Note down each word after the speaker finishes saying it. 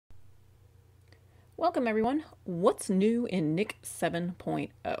Welcome everyone. What's new in Nik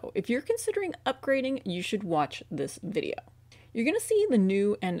 7.0? If you're considering upgrading, you should watch this video. You're going to see the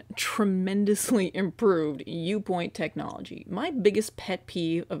new and tremendously improved U-point technology. My biggest pet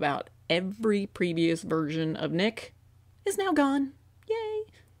peeve about every previous version of Nik is now gone. Yay!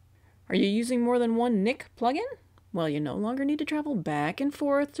 Are you using more than one Nik plugin? Well, you no longer need to travel back and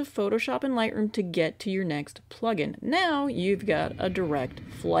forth to Photoshop and Lightroom to get to your next plugin. Now you've got a direct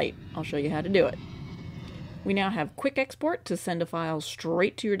flight. I'll show you how to do it. We now have quick export to send a file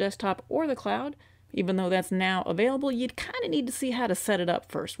straight to your desktop or the cloud. Even though that's now available, you'd kind of need to see how to set it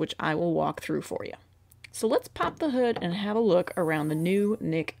up first, which I will walk through for you. So let's pop the hood and have a look around the new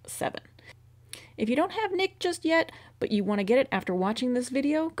Nik 7. If you don't have Nik just yet, but you want to get it after watching this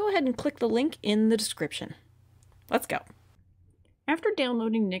video, go ahead and click the link in the description. Let's go. After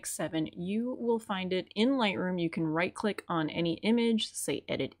downloading Nik 7, you will find it in Lightroom. You can right-click on any image, say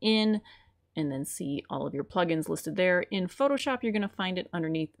Edit In, and then see all of your plugins listed there. In Photoshop, you're going to find it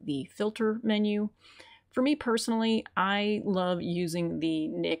underneath the filter menu. For me personally, I love using the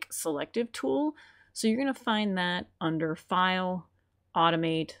Nik selective tool. So you're going to find that under File,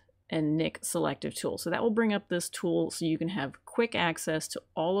 Automate, and Nik selective tool. So that will bring up this tool so you can have quick access to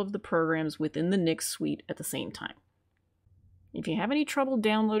all of the programs within the Nik suite at the same time. If you have any trouble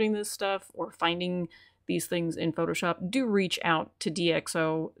downloading this stuff or finding these things in Photoshop, do reach out to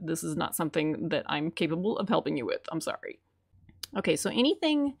DXO. This is not something that I'm capable of helping you with. I'm sorry. Okay, so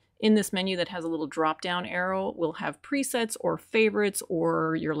anything in this menu that has a little drop-down arrow will have presets or favorites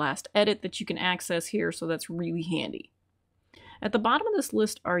or your last edit that you can access here, so that's really handy. At the bottom of this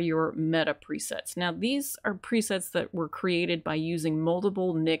list are your meta presets. Now, these are presets that were created by using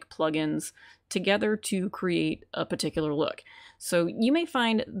multiple Nik plugins together to create a particular look. So you may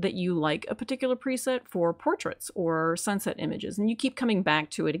find that you like a particular preset for portraits or sunset images, and you keep coming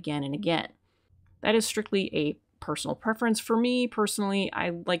back to it again and again. That is strictly a personal preference. For me personally,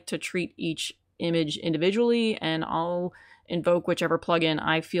 I like to treat each image individually, and I'll invoke whichever plugin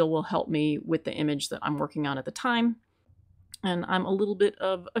I feel will help me with the image that I'm working on at the time. And I'm a little bit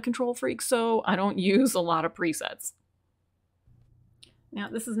of a control freak, so I don't use a lot of presets. Now,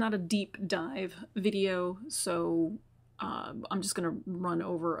 this is not a deep dive video, so I'm just going to run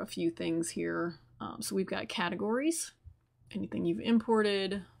over a few things here. So we've got categories, anything you've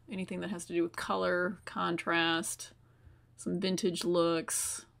imported, anything that has to do with color, contrast, some vintage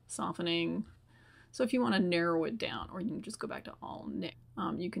looks, softening. So if you want to narrow it down, or you can just go back to all Nik.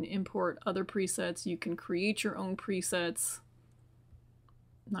 You can import other presets, you can create your own presets.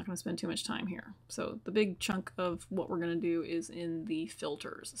 I'm not going to spend too much time here. So the big chunk of what we're going to do is in the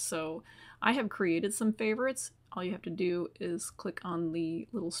filters. So I have created some favorites. All you have to do is click on the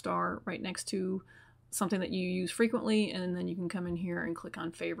little star right next to something that you use frequently, and then you can come in here and click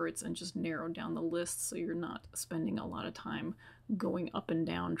on favorites and just narrow down the list so you're not spending a lot of time going up and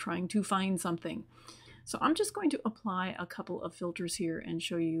down trying to find something. So I'm just going to apply a couple of filters here and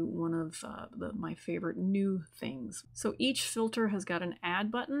show you one of my favorite new things. So each filter has got an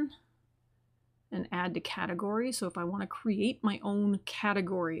add button, an add to category. So if I want to create my own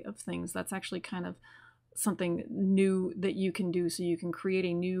category of things, that's actually kind of something new that you can do. So you can create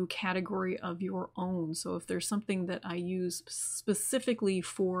a new category of your own. So if there's something that I use specifically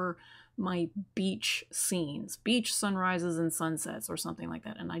for my beach scenes, beach sunrises and sunsets or something like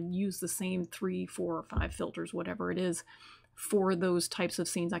that, and I use the same 3, 4, or 5 filters, whatever it is, for those types of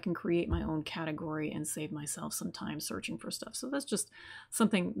scenes, I can create my own category and save myself some time searching for stuff. So that's just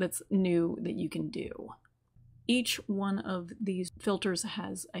something that's new that you can do. Each one of these filters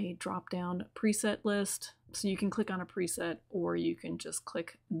has a drop-down preset list, so you can click on a preset or you can just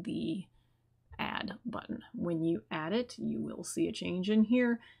click the add button. When you add it, you will see a change in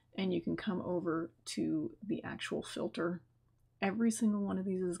here, and you can come over to the actual filter. Every single one of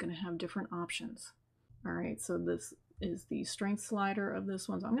these is going to have different options. All right, so this is the strength slider of this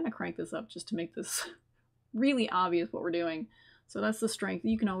one. So I'm going to crank this up just to make this really obvious what we're doing. So that's the strength.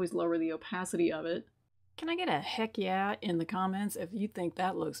 You can always lower the opacity of it. Can I get a heck yeah in the comments if you think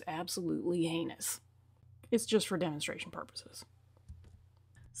that looks absolutely heinous? It's just for demonstration purposes.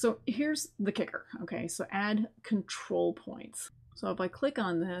 So here's the kicker, okay? So add control points. So if I click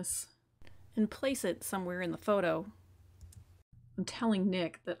on this and place it somewhere in the photo, I'm telling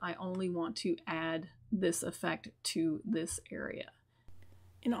Nik that I only want to add this effect to this area.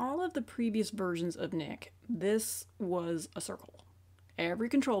 In all of the previous versions of Nik, this was a circle. Every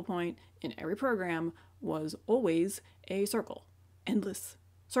control point in every program was always a circle. Endless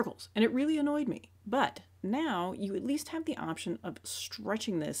circles. And it really annoyed me. But now you at least have the option of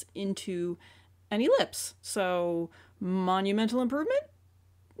stretching this into an ellipse. So monumental improvement?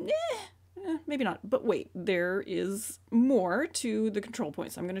 maybe not, but wait, there is more to the control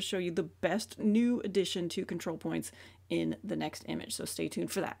points. I'm going to show you the best new addition to control points in the next image, so stay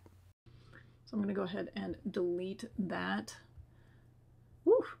tuned for that. So I'm going to go ahead and delete that.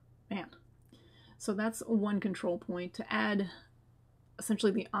 Woo, man. So that's one control point to add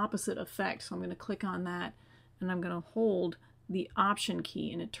essentially the opposite effect. So I'm going to click on that and I'm going to hold the Option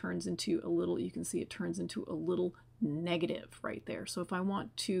key and it turns into a little, you can see it turns into a little negative right there. So if I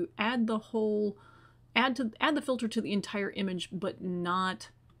want to add the whole, add the filter to the entire image, but not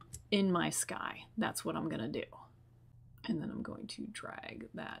in my sky, that's what I'm going to do. And then I'm going to drag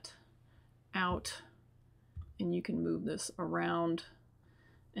that out and you can move this around.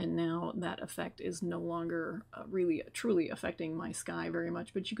 And now that effect is no longer really truly affecting my sky very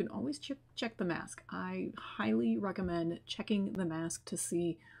much, but you can always check the mask. I highly recommend checking the mask to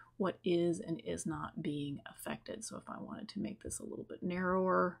see what is and is not being affected. So if I wanted to make this a little bit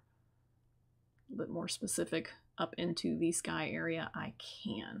narrower, a bit more specific up into the sky area, I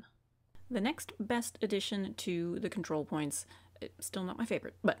can. The next best addition to the control points, still not my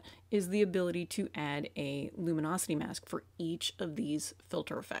favorite, but is the ability to add a luminosity mask for each of these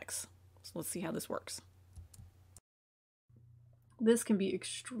filter effects. So let's see how this works. This can be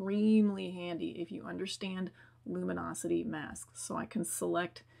extremely handy if you understand luminosity masks. So I can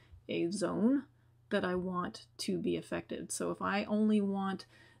select a zone that I want to be affected. So if I only want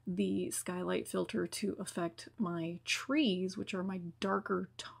the skylight filter to affect my trees, which are my darker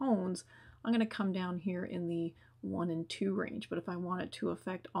tones, I'm going to come down here in the 1 and 2 range. But if I want it to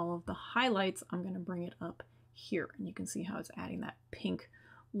affect all of the highlights, I'm going to bring it up here. And you can see how it's adding that pink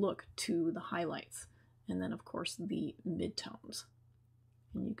look to the highlights. And then of course the midtones.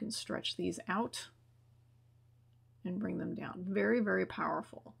 And you can stretch these out and bring them down. Very, very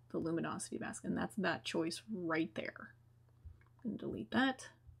powerful, the luminosity mask. And that's that choice right there. And delete that.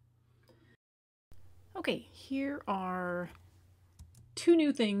 Okay, here are 2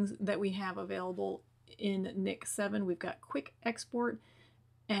 new things that we have available in Nik 7. We've got quick export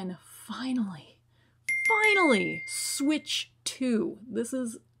and finally, switch to. This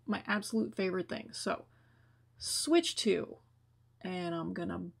is my absolute favorite thing. So switch to, and I'm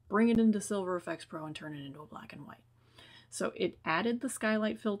gonna bring it into Silver Efex Pro and turn it into a black and white. So it added the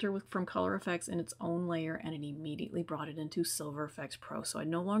skylight filter from Color Efex in its own layer and it immediately brought it into Silver Efex Pro. So I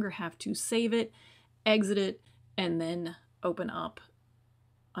no longer have to save it, exit it, and then open up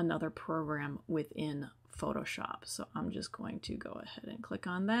another program within Photoshop. So I'm just going to go ahead and click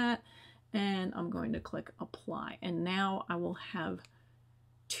on that and I'm going to click apply. And now I will have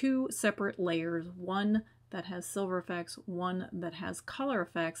 2 separate layers, one that has Silver Efex, one that has Color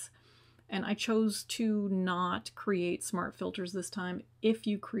Efex. And I chose to not create smart filters this time. If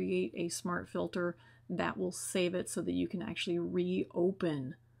you create a smart filter, that will save it so that you can actually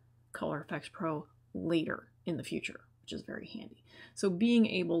reopen Color Efex Pro later in the future, which is very handy. So being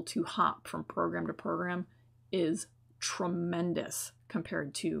able to hop from program to program is tremendous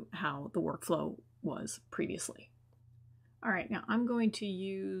compared to how the workflow was previously. All right, now I'm going to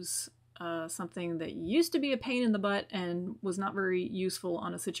use something that used to be a pain in the butt and was not very useful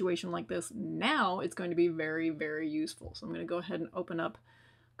on a situation like this. Now it's going to be very, very useful. So I'm going to go ahead and open up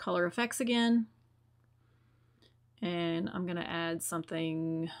Color Efex again. And I'm going to add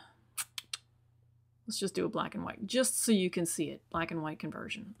something. Let's just do a black and white, just so you can see it. Black and white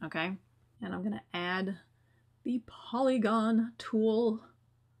conversion, okay? And I'm going to add the polygon tool.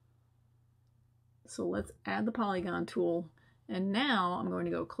 So let's add the polygon tool. And now I'm going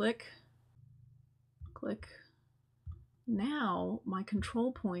to go click. Now my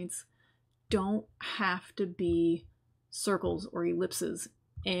control points don't have to be circles or ellipses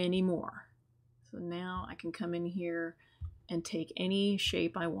anymore. So now I can come in here and take any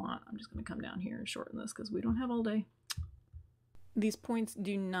shape I want. I'm just going to come down here and shorten this because we don't have all day. These points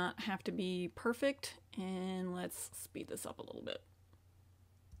do not have to be perfect, and let's speed this up a little bit.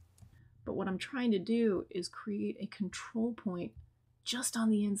 But what I'm trying to do is create a control point just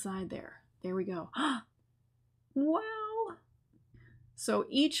on the inside there. There we go. Wow! So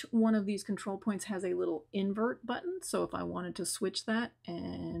each one of these control points has a little invert button. So if I wanted to switch that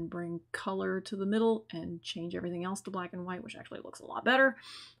and bring color to the middle and change everything else to black and white, which actually looks a lot better,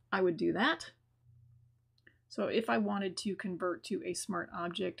 I would do that. So if I wanted to convert to a smart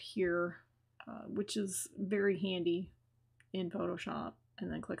object here, which is very handy in Photoshop, and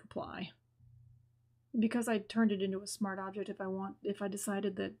then click apply. Because I turned it into a smart object, if I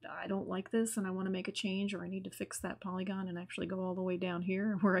decided that I don't like this and I want to make a change, or I need to fix that polygon and actually go all the way down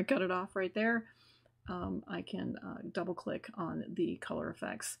here where I cut it off right there, I can double click on the Color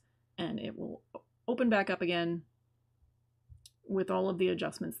Efex and it will open back up again with all of the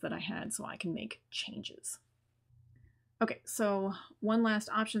adjustments that I had so I can make changes. Okay, so one last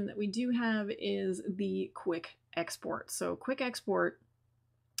option that we do have is the quick export. So quick export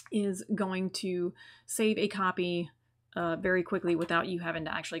is going to save a copy very quickly without you having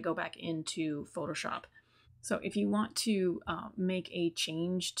to actually go back into Photoshop. So if you want to make a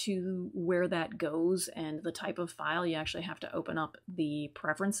change to where that goes and the type of file, you actually have to open up the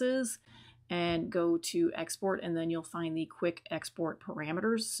preferences and go to export, and then you'll find the quick export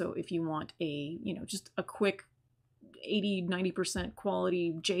parameters. So if you want a, just a quick 80-90%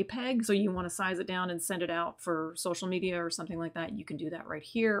 quality JPEG, so you want to size it down and send it out for social media or something like that, you can do that right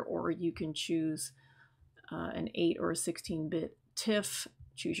here, or you can choose an 8 or a 16-bit TIFF,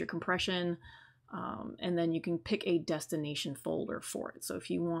 choose your compression, and then you can pick a destination folder for it. So if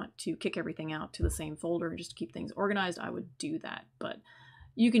you want to kick everything out to the same folder and just keep things organized, I would do that. But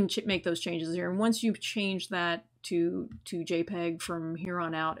you can make those changes here. And once you've changed that to JPEG, from here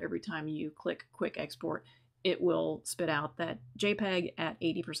on out, every time you click Quick Export, it will spit out that JPEG at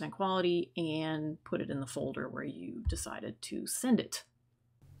 80% quality and put it in the folder where you decided to send it.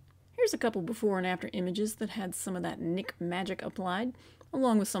 Here's a couple before and after images that had some of that Nik magic applied,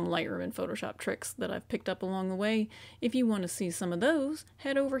 along with some Lightroom and Photoshop tricks that I've picked up along the way. If you want to see some of those,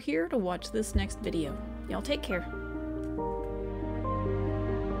 head over here to watch this next video. Y'all take care.